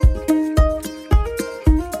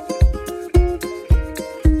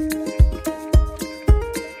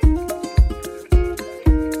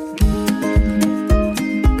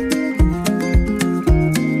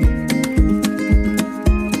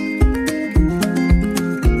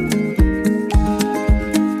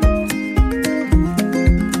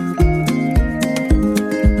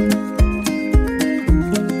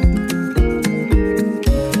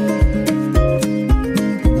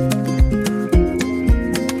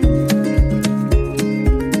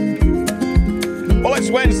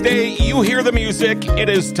Wednesday. You hear the music. It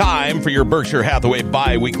is time for your Berkshire Hathaway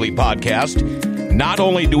bi-weekly podcast. Not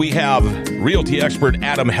only do we have realty expert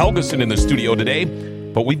Adam Helgeson in the studio today,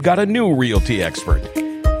 but we've got a new realty expert.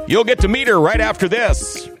 You'll get to meet her right after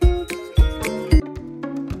this.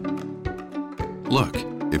 Look,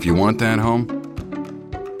 if you want that home,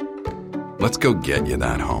 let's go get you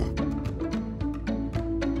that home.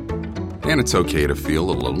 And it's okay to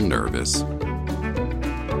feel a little nervous.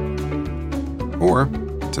 Or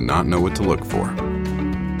to not know what to look for.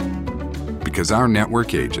 Because our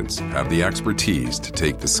network agents have the expertise to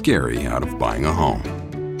take the scary out of buying a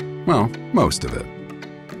home. Well, most of it.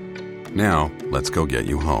 Now, let's go get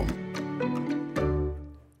you home.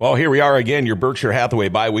 Well, here we are again, your Berkshire Hathaway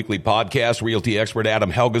bi-weekly podcast. Realty expert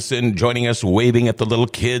Adam Helgeson joining us, waving at the little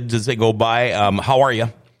kids as they go by. How are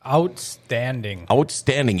you? Outstanding.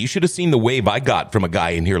 Outstanding. You should have seen the wave I got from a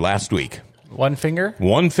guy in here last week. One finger?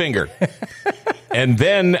 One finger. And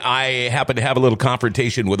then I happened to have a little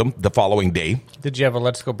confrontation with him the following day. Did you have a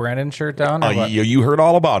Let's Go Brandon shirt down? You heard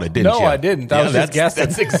all about it, didn't you? No, I didn't. I was just guessing.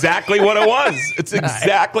 That's exactly what it was. It's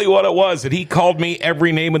exactly what it was. And he called me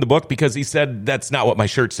every name in the book because he said that's not what my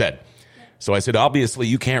shirt said. So I said, obviously,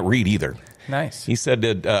 you can't read either. Nice. He said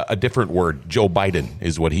a different word. Joe Biden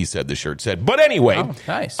is what he said the shirt said. But anyway,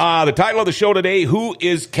 nice. The title of the show today, who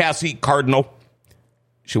is Cassie Cardinal?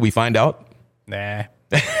 Should we find out? Nah.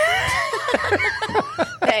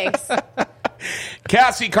 Thanks.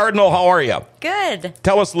 Cassie Cardinal, how are you? Good.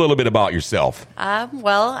 Tell us a little bit about yourself.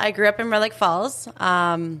 Well, I grew up in Red Lake Falls.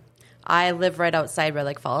 I live right outside Red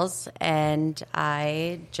Lake Falls, and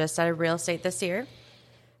I just started real estate this year.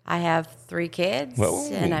 I have 3 kids,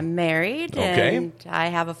 and I'm married, and I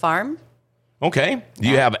have a farm. Okay. Do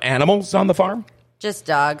you have animals on the farm? Just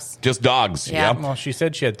dogs. Just dogs, yeah. Well, she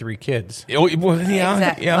said she had 3 kids. Oh, well, yeah,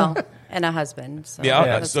 Exactly. yeah. Well, and a husband. So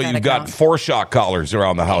So you've got 4 shock collars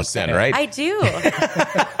around the house then, right? I do.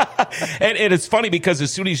 And it's funny because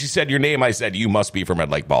as soon as you said your name, I said, you must be from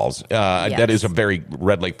Red Lake Falls. Yes. That is a very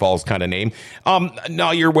Red Lake Falls kind of name.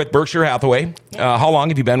 Now you're with Berkshire Hathaway. Yeah. How long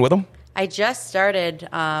have you been with them? I just started,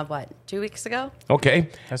 2 weeks ago? Okay.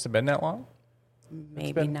 Has it been that long?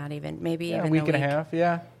 Maybe not even. Maybe Yeah, even a week and a half,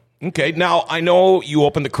 yeah. Okay. Now, I know you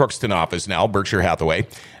opened the Crookston office now, Berkshire Hathaway.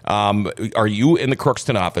 Are you in the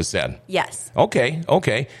Crookston office then? Yes.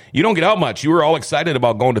 Okay. You don't get out much. You were all excited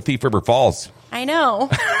about going to Thief River Falls. I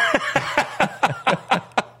know.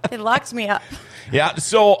 They locked me up. Yeah.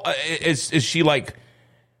 So is she like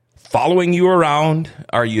following you around?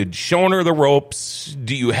 Are you showing her the ropes?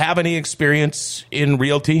 Do you have any experience in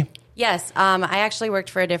realty? Yes, I actually worked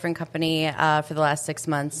for a different company for the last 6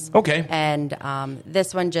 months. Okay. And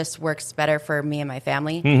this one just works better for me and my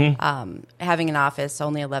family. Having an office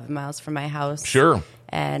only 11 miles from my house. Sure.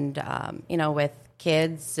 And, with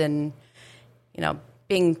kids and,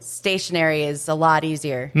 being stationary is a lot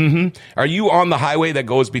easier. Mm-hmm. Are you on the highway that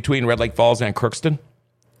goes between Red Lake Falls and Crookston?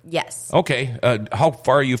 Yes. Okay. How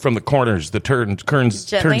far are you from the corners, the turns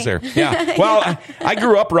Gently. there? Yeah. Well, I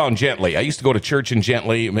grew up around Gently. I used to go to church in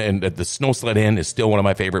Gently, and the Snow Sled Inn is still one of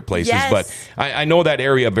my favorite places. Yes. But I know that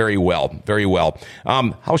area very well, very well.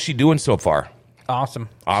 How's she doing so far? Awesome.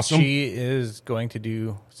 She is going to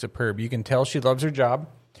do superb. You can tell she loves her job.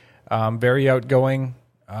 Very outgoing,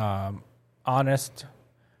 honest,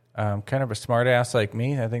 kind of a smart ass like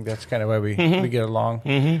me. I think that's kind of why we get along.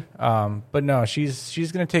 Mm-hmm. But no,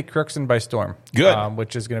 she's going to take Crookston by storm. Good.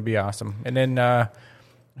 Which is going to be awesome. And then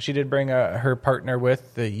she did bring her partner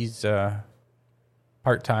with. He's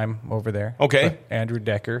part-time over there. Okay. But Andrew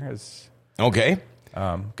Decker is okay.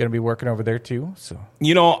 going to be working over there too. So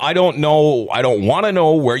I don't know. I don't want to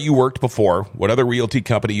know where you worked before, what other realty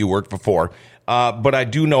company you worked before. But I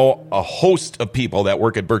do know a host of people that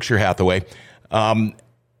work at Berkshire Hathaway.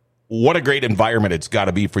 What a great environment it's got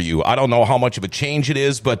to be for you. I don't know how much of a change it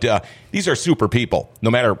is, but these are super people, no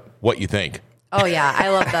matter what you think. Oh, yeah. I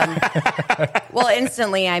love them. Well,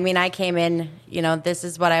 instantly, I came in, this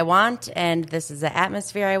is what I want, and this is the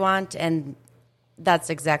atmosphere I want, and that's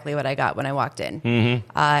exactly what I got when I walked in. Mm-hmm.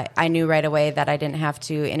 I knew right away that I didn't have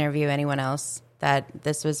to interview anyone else, that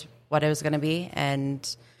this was what it was going to be,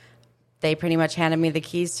 and they pretty much handed me the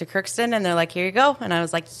keys to Crookston, and they're like, here you go. And I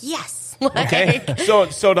was like, yes. Okay.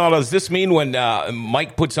 So now does this mean when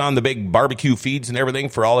Mike puts on the big barbecue feeds and everything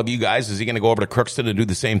for all of you guys, is he going to go over to Crookston and do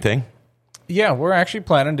the same thing? Yeah, we're actually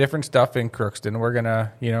planning different stuff in Crookston. We're going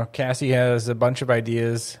to, Cassie has a bunch of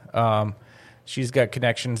ideas. She's got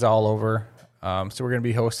connections all over. So we're going to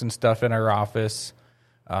be hosting stuff in our office,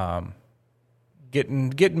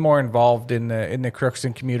 getting more involved in the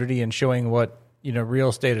Crookston community and showing what, real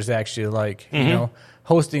estate is actually like,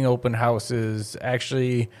 hosting open houses,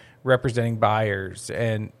 actually representing buyers,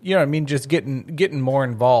 and you know what I mean, just getting more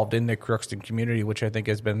involved in the Crookston community, which I think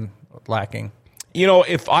has been lacking. You know,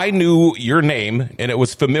 if I knew your name and it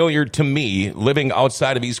was familiar to me living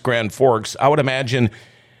outside of East Grand Forks, I would imagine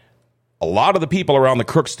a lot of the people around the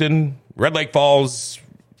Crookston, Red Lake Falls,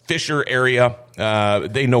 Fisher area,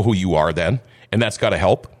 they know who you are then, and that's got to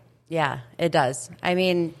help. Yeah, it does. I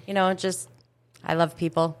mean, you know, just I love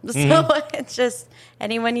people. So it's just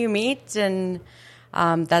anyone you meet, and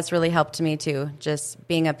that's really helped me too. Just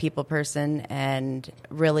being a people person and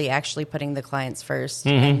really actually putting the clients first.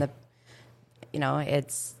 And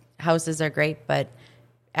it's houses are great, but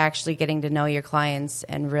actually getting to know your clients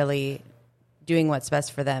and really doing what's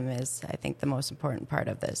best for them is, I think, the most important part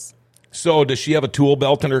of this. So does she have a tool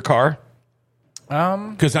belt in her car?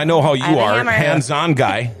 Because I know how you are, hands-on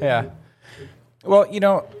guy. Yeah. Well, you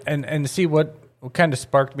know, and see what kind of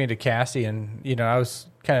sparked me to Cassie, and, you know, I was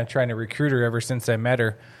kind of trying to recruit her ever since I met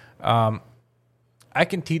her. I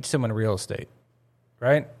can teach someone real estate,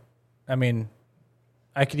 right? I mean,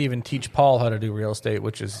 I could even teach Paul how to do real estate,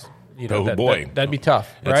 which is, you know, that'd be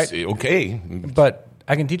tough, right? Okay. But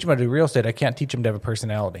I can teach him how to do real estate. I can't teach him to have a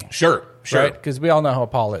personality. Sure. Right? Because we all know how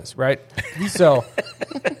Paul is, right? So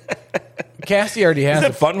Cassie already has. Is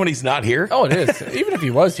it fun when he's not here? Oh, it is. Even if he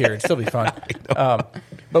was here, it'd still be fun.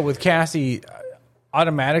 But with Cassie,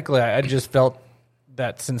 automatically, I just felt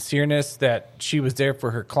that sincereness, that she was there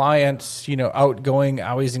for her clients, you know, outgoing,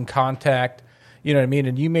 always in contact. You know what I mean?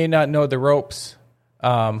 And you may not know the ropes.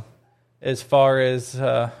 As far as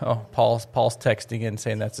Paul's texting in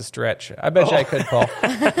saying that's a stretch. I bet you I could, Paul.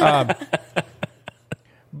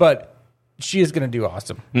 But she is going to do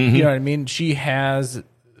awesome. You know what I mean? She has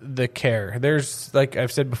the care. There's, like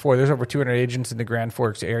I've said before, there's over 200 agents in the Grand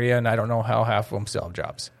Forks area, and I don't know how half of them still have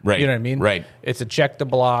jobs. Right. You know what I mean? Right. It's a check the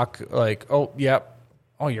block. Like, oh, yep.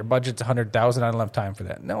 Oh, your budget's $100,000. I don't have time for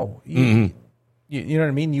that. No. You know what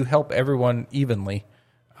I mean? You help everyone evenly.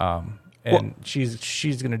 And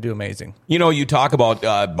she's going to do amazing. You know, you talk about,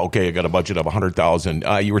 okay, I got a budget of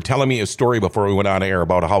 $100,000. You were telling me a story before we went on air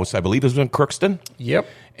about a house, I believe it was in Crookston. Yep.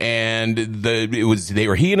 And they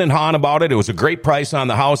were heeing and hawing about it. It was a great price on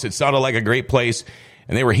the house. It sounded like a great place.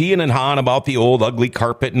 And they were heeing and hawing about the old ugly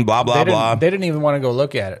carpet and blah, blah, blah. They didn't even want to go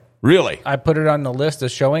look at it. Really? I put it on the list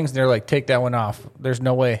of showings, and they're like, take that one off. There's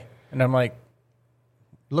no way. And I'm like,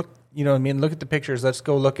 look, you know what I mean? Look at the pictures. Let's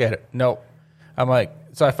go look at it. Nope. I'm like,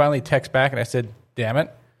 so I finally text back and I said, damn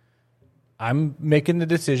it, I'm making the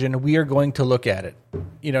decision. We are going to look at it.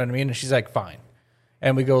 You know what I mean? And she's like, fine.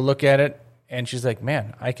 And we go look at it, and she's like,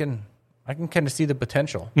 man, I can kind of see the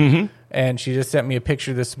potential. And she just sent me a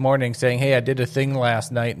picture this morning saying, hey, I did a thing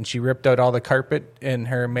last night, and she ripped out all the carpet in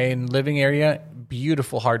her main living area.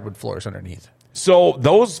 Beautiful hardwood floors underneath. So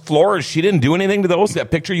those floors, she didn't do anything to those?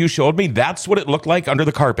 That picture you showed me, that's what it looked like under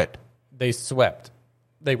the carpet? They swept.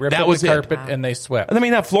 They ripped up the carpet and they swept. I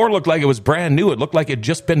mean, that floor looked like it was brand new. It looked like it had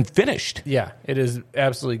just been finished. Yeah, it is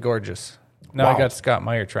absolutely gorgeous. Now Wow. I got Scott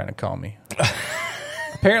Meyer trying to call me.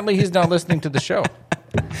 Apparently, he's not listening to the show.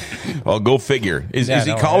 Well, go figure. Is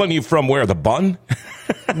he calling you from where? The Bun?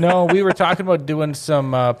 No, we were talking about doing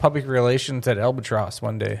some public relations at Albatross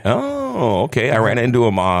one day. Oh, okay. I ran into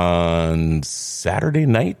him on Saturday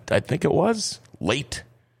night, I think it was. Late.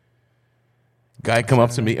 Guy come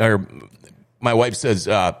up to me, or my wife says,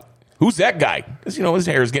 who's that guy? Because, you know, his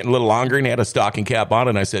hair is getting a little longer, and he had a stocking cap on,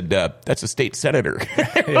 and I said, that's a state senator.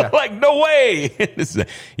 Like, no way.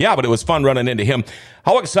 Yeah, but it was fun running into him.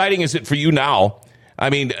 How exciting is it for you now? I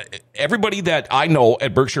mean, everybody that I know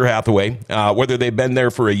at Berkshire Hathaway, whether they've been there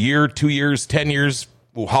for a year, 2 years, 10 years,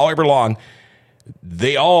 however long,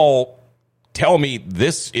 they all tell me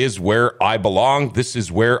this is where I belong. This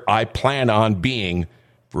is where I plan on being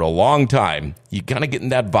for a long time. You kind of getting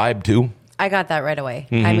that vibe too? I got that right away.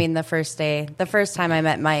 I mean, the first time I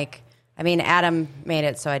met Mike, I mean, Adam made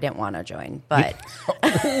it so I didn't want to join, but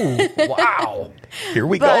Ooh, wow. Here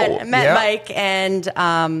we but go. I met Mike, and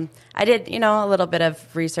I did, you know, a little bit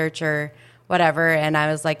of research or whatever, and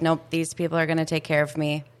I was like, nope, these people are going to take care of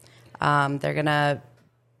me. They're going to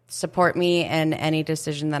support me in any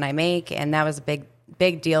decision that I make, and that was a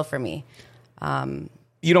big deal for me.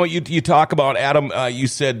 You know, you talk about, Adam, you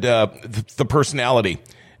said the personality.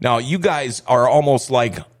 Now, you guys are almost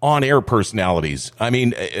like on-air personalities. I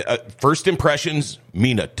mean, first impressions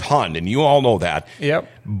mean a ton, and you all know that. Yep.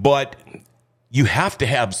 But you have to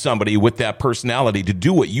have somebody with that personality to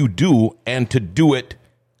do what you do and to do it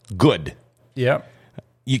good. Yep.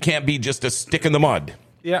 You can't be just a stick in the mud.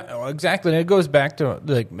 Yeah, well, exactly. And it goes back to,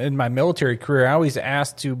 like, in my military career, I always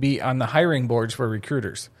asked to be on the hiring boards for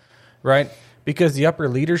recruiters, right? because the upper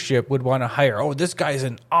leadership would want to hire, oh, this guy's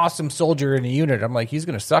an awesome soldier in a unit. I'm like, he's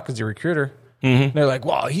going to suck as a recruiter. Mm-hmm. They're like,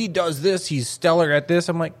 well, he does this. He's stellar at this.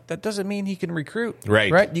 I'm like, that doesn't mean he can recruit.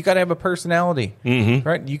 Right? You got to have a personality. Mm-hmm.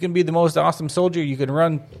 Right? You can be the most awesome soldier. You can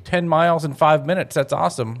run 10 miles in 5 minutes. That's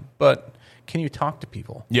awesome. But can you talk to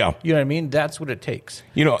people? Yeah. You know what I mean? That's what it takes.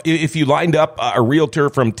 You know, if you lined up a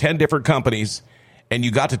realtor from 10 different companies and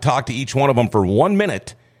you got to talk to each one of them for 1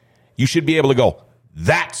 minute, you should be able to go,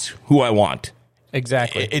 that's who I want.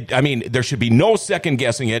 Exactly. I mean, there should be no second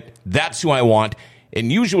guessing it. That's who I want.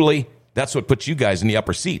 And usually that's what puts you guys in the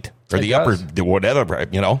upper seat or the upper, whatever,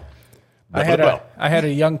 you know. I had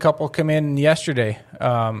a young couple come in yesterday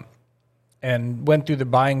and went through the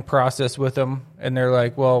buying process with them. And they're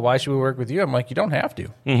like, well, why should we work with you? I'm like, you don't have to.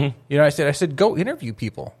 Mm-hmm. You know, I said, go interview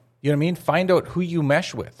people. You know what I mean? Find out who you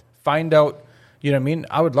mesh with. Find out, you know what I mean?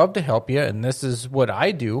 I would love to help you. And this is what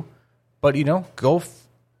I do. But, you know, go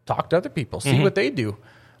talk to other people. See what they do.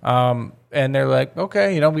 And they're like,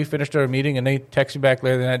 okay, you know, we finished our meeting, and they text me back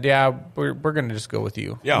later than that. Yeah, we're going to just go with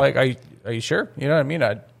you. Yeah. Like, are you sure? You know what I mean?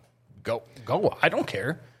 I'd go. I don't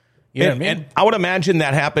care. You know what I mean? And I would imagine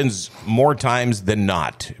that happens more times than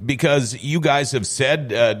not, because you guys have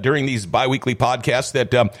said during these biweekly podcasts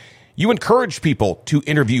that you encourage people to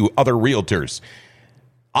interview other realtors.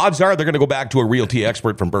 Odds are they're going to go back to a realty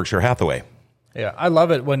expert from Berkshire Hathaway. Yeah, I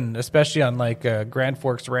love it when, especially on like Grand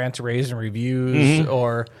Forks Rants, Raves, and Reviews,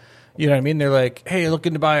 or, you know what I mean? They're like, hey,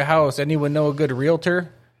 looking to buy a house. Anyone know a good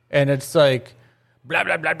realtor? And it's like, blah,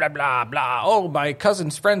 blah, blah, blah, blah, blah. Oh, my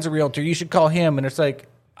cousin's friend's a realtor. You should call him. And it's like,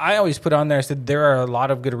 I always put on there, I said, there are a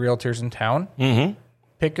lot of good realtors in town. Mm-hmm.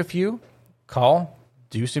 Pick a few, call,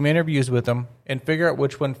 do some interviews with them, and figure out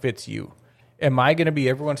which one fits you. Am I going to be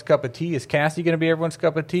everyone's cup of tea? Is Cassie going to be everyone's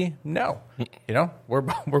cup of tea? No. You know, we're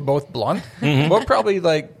both blunt. We'll probably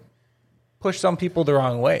like push some people the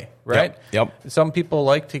wrong way, right? Yep. Some people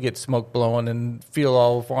like to get smoke blowing and feel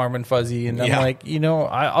all warm and fuzzy. And I'm like, you know,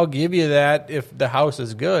 I'll give you that if the house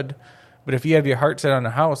is good. But if you have your heart set on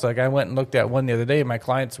a house, like I went and looked at one the other day, and my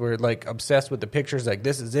clients were like obsessed with the pictures, like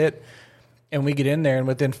this is it. And we get in there, and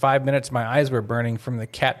within 5 minutes, my eyes were burning from the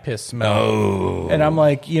cat piss smell. Oh. And I'm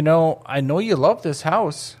like, you know, I know you love this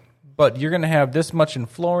house, but you're going to have this much in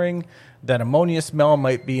flooring. That ammonia smell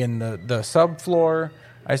might be in the subfloor.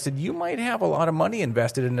 I said, you might have a lot of money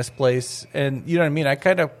invested in this place. And you know what I mean? I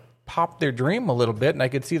kind of popped their dream a little bit, and I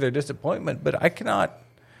could see their disappointment. But I cannot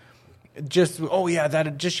just, oh, yeah,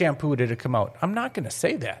 that just shampoo did it come out. I'm not going to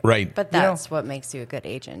say that. Right. But that's what makes you a good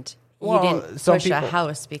agent. Well, you didn't push a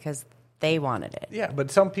house because they wanted it. Yeah,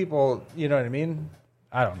 but some people, you know what I mean?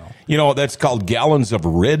 I don't know. You know, that's called gallons of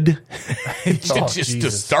rid. just to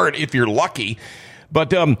Jesus. start, if you're lucky.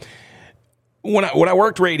 But when I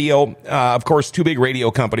worked radio, of course, two big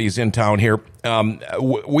radio companies in town here,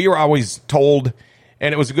 we were always told,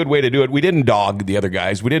 and it was a good way to do it, we didn't dog the other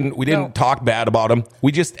guys. We didn't talk bad about them.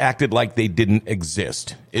 We just acted like they didn't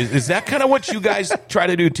exist. Is that kind of what you guys try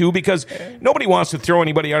to do too? Because nobody wants to throw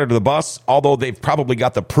anybody under the bus, although they've probably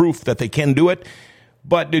got the proof that they can do it.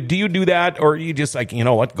 But do you do that, or are you just like, you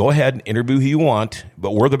know what, go ahead and interview who you want,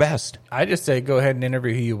 but we're the best? I just say go ahead and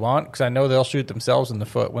interview who you want, because I know they'll shoot themselves in the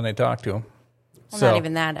foot when they talk to them. Well, not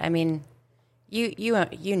even that. I mean,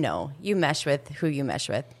 you know, you mesh with who you mesh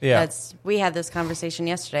with. Yeah. We had this conversation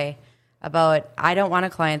yesterday about, I don't want a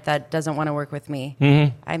client that doesn't want to work with me.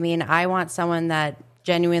 Mm-hmm. I mean, I want someone that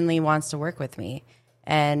genuinely wants to work with me,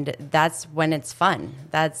 and that's when it's fun.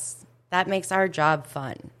 That makes our job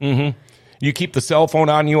fun. Mm-hmm. You keep the cell phone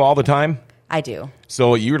on you all the time? I do.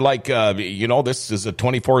 So you're like, this is a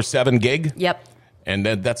 24/7 gig? Yep. And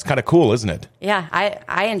that's kind of cool, isn't it? Yeah,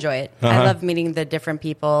 I enjoy it. Uh-huh. I love meeting the different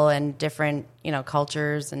people and different,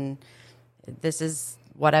 cultures, and this is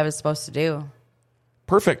what I was supposed to do.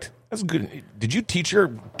 Perfect. That's good. Did you teach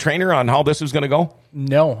your trainer on how this was going to go?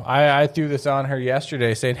 No, I threw this on her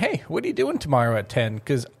yesterday saying, hey, what are you doing tomorrow at 10?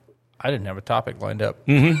 Because I didn't have a topic lined up.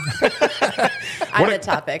 Mm-hmm. I'm the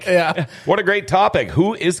topic. Yeah. What a great topic.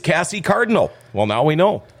 Who is Cassie Cardinal? Well, now we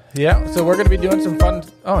know. Yeah, so we're going to be doing some fun.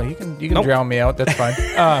 Oh, you can Nope. drown me out. That's fine.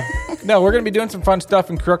 No, we're going to be doing some fun stuff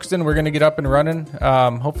in Crookston. We're going to get up and running.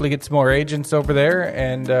 Hopefully, get some more agents over there,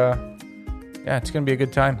 and it's going to be a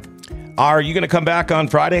good time. Are you going to come back on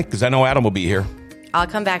Friday? Because I know Adam will be here. I'll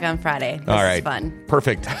come back on Friday. This All right, is fun.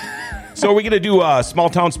 Perfect. So, are we going to do a small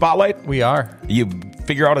town spotlight? We are. You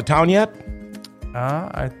figure out a town yet?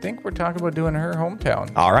 I think we're talking about doing her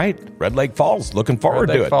hometown. All right. Red Lake Falls. Looking forward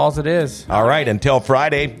Red to Lake it. Falls it is. All right. Until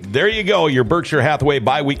Friday. There you go. Your Berkshire Hathaway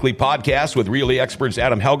bi-weekly podcast with Realty experts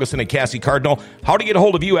Adam Helgeson and Cassie Cardinal. How to get a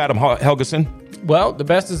hold of you, Adam Helgeson? Well, the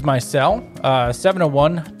best is my cell,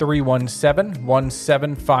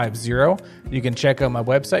 701-317-1750. You can check out my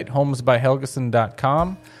website,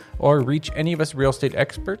 homesbyhelgeson.com, or reach any of us real estate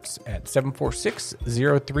experts at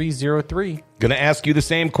 746-0303. Going to ask you the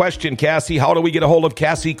same question, Cassie. How do we get a hold of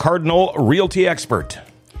Cassie Cardinal, Realty expert?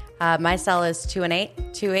 My cell is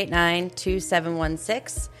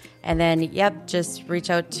 218-289-2716. And then, just reach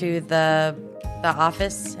out to the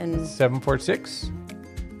office and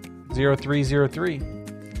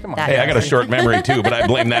 746-0303. Come on. Hey, I got a short memory too, but I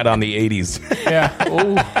blame that on the 80s. Yeah.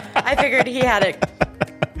 Ooh. I figured he had it.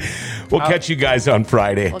 We'll catch you guys on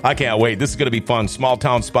Friday. I can't wait. This is going to be fun. Small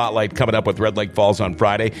Town Spotlight coming up with Red Lake Falls on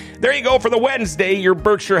Friday. There you go for the Wednesday. Your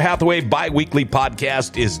Berkshire Hathaway bi-weekly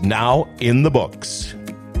podcast is now in the books.